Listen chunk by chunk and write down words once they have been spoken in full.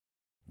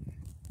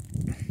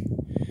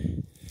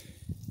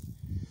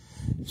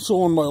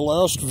So in my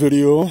last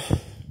video,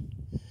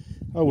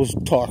 I was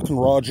talking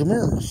Roger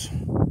Maris,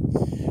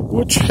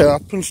 which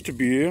happens to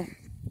be,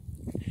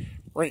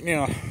 right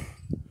now,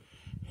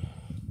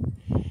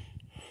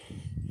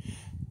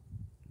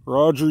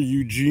 Roger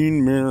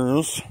Eugene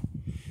Maris,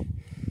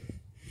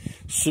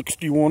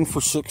 61 for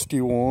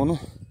 61,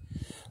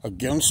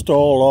 against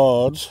all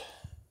odds.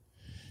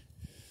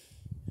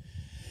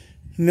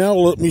 Now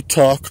let me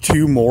talk to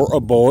you more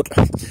about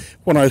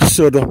when I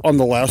said on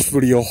the last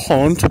video,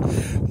 hunt,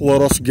 let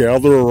us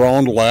gather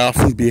around, laugh,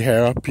 and be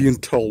happy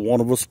until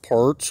one of us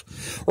parts,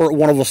 or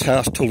one of us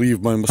has to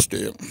leave by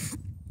mistake.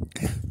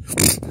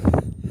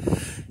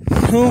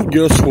 Well,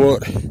 guess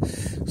what?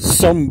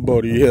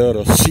 Somebody had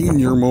a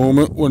senior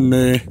moment when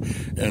they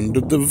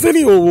ended the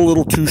video a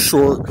little too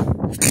short.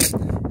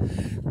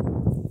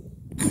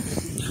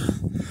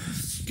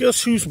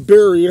 Guess who's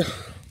buried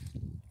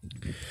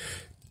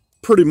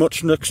pretty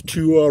much next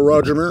to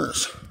Roger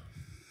Maris?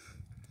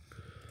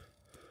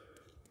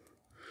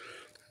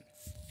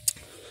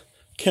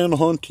 Ken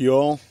Hunt,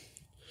 y'all.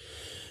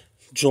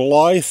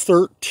 July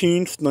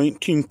 13th,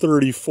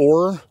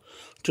 1934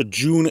 to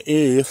June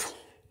 8th,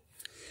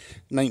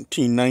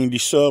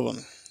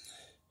 1997.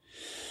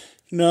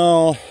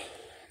 Now,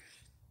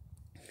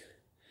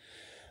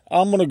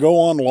 I'm going to go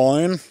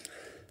online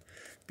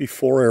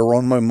before I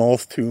run my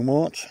mouth too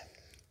much,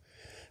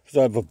 because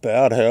I have a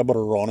bad habit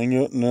of running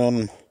it and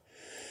then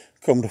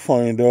come to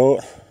find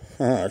out,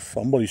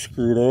 somebody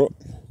screwed up.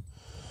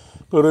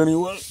 But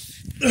anyway,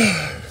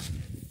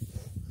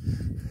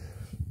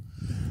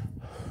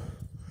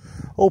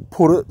 I'll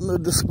put it in the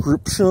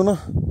description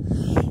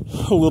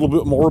a little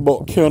bit more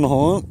about Ken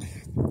Hunt.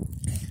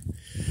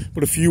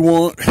 But if you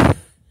want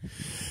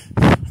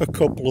a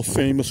couple of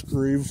famous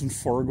graves in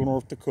Fargo,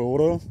 North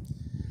Dakota,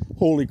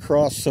 Holy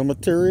Cross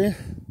Cemetery,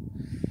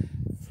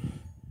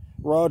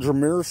 Roger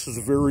Maris is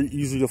very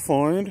easy to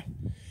find,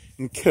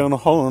 and Ken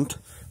Hunt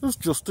is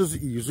just as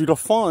easy to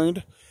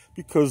find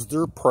because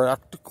they're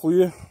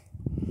practically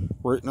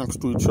right next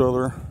to each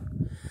other.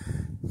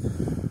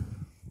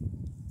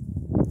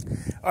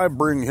 I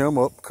bring him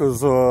up because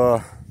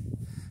they're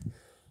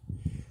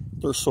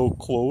so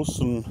close,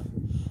 and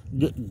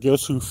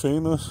guess who's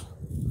famous?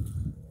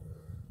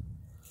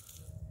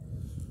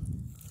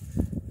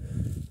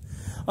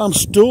 I'm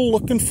still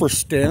looking for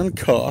Stan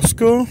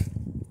Koska,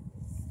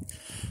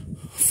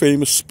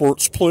 famous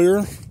sports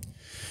player.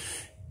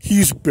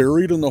 He's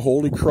buried in the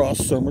Holy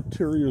Cross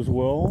Cemetery as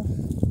well.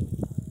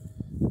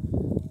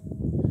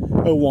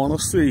 I want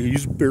to say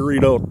he's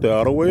buried out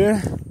that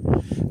way,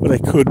 but I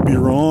could be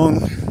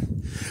wrong.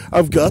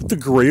 I've got the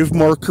grave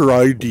marker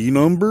ID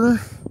number,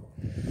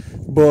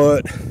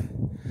 but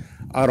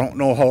I don't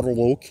know how to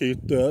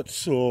locate that,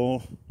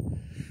 so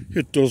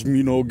it does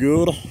me no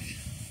good.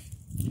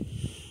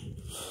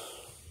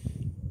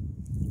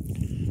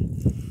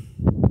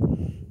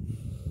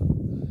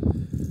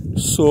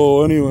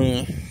 So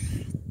anyway,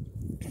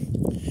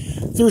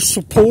 there's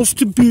supposed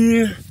to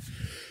be,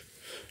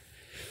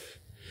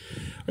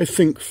 I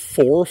think,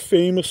 4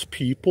 famous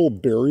people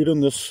buried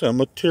in this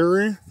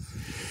cemetery.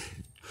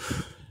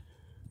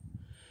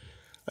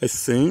 I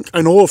think.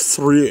 I know of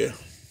 3.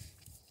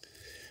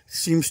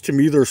 Seems to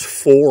me there's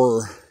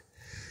 4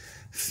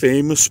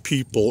 famous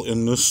people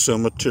in this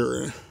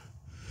cemetery.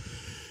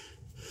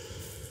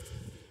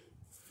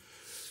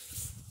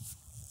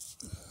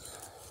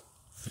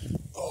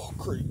 Oh,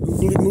 great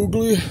googly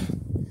moogly.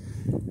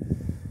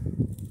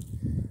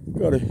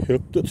 Got a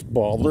hip that's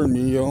bothering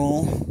me,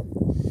 y'all.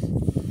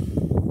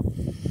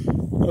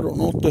 I don't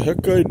know what the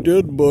heck I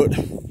did, but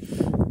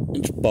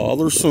it's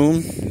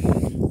bothersome.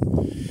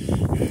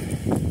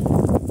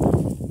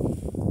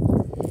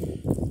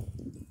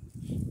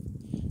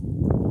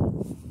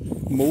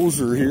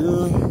 Moser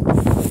here.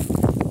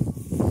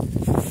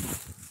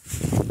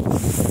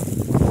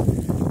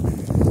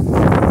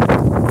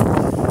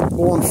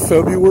 Born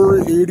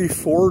February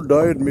 84,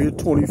 died May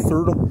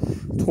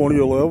 23rd,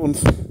 2011.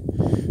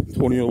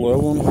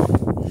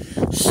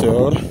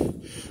 Sad.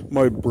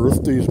 My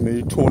birthday's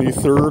May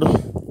 23rd.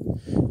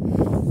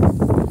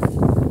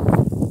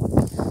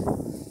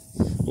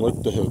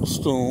 Like the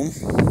headstone.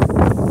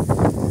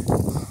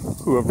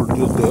 Whoever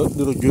did that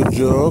did a good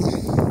job.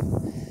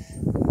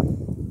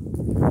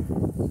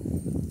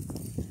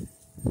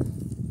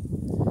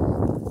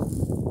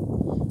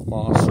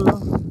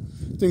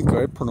 I think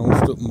I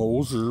pronounced it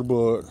Moser,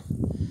 but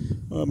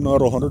I'm not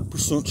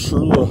 100%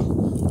 sure the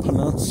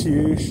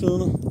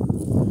pronunciation.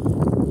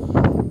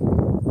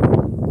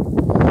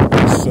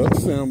 Set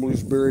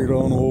family's buried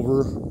on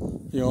over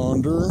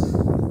yonder.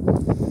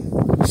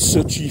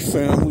 Sitchy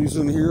family's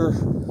in here.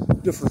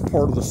 Different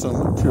part of the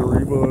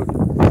cemetery, but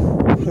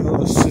I know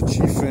the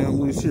Sitchy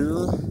family's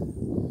here.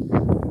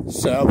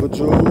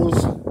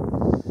 Savageos.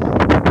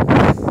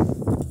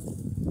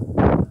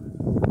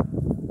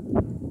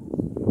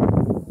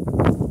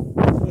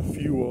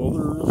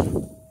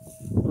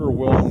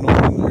 Well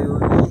known in the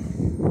area.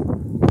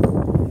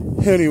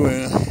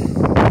 Anyway,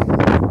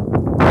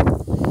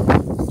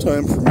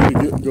 time for me to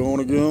get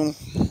going again.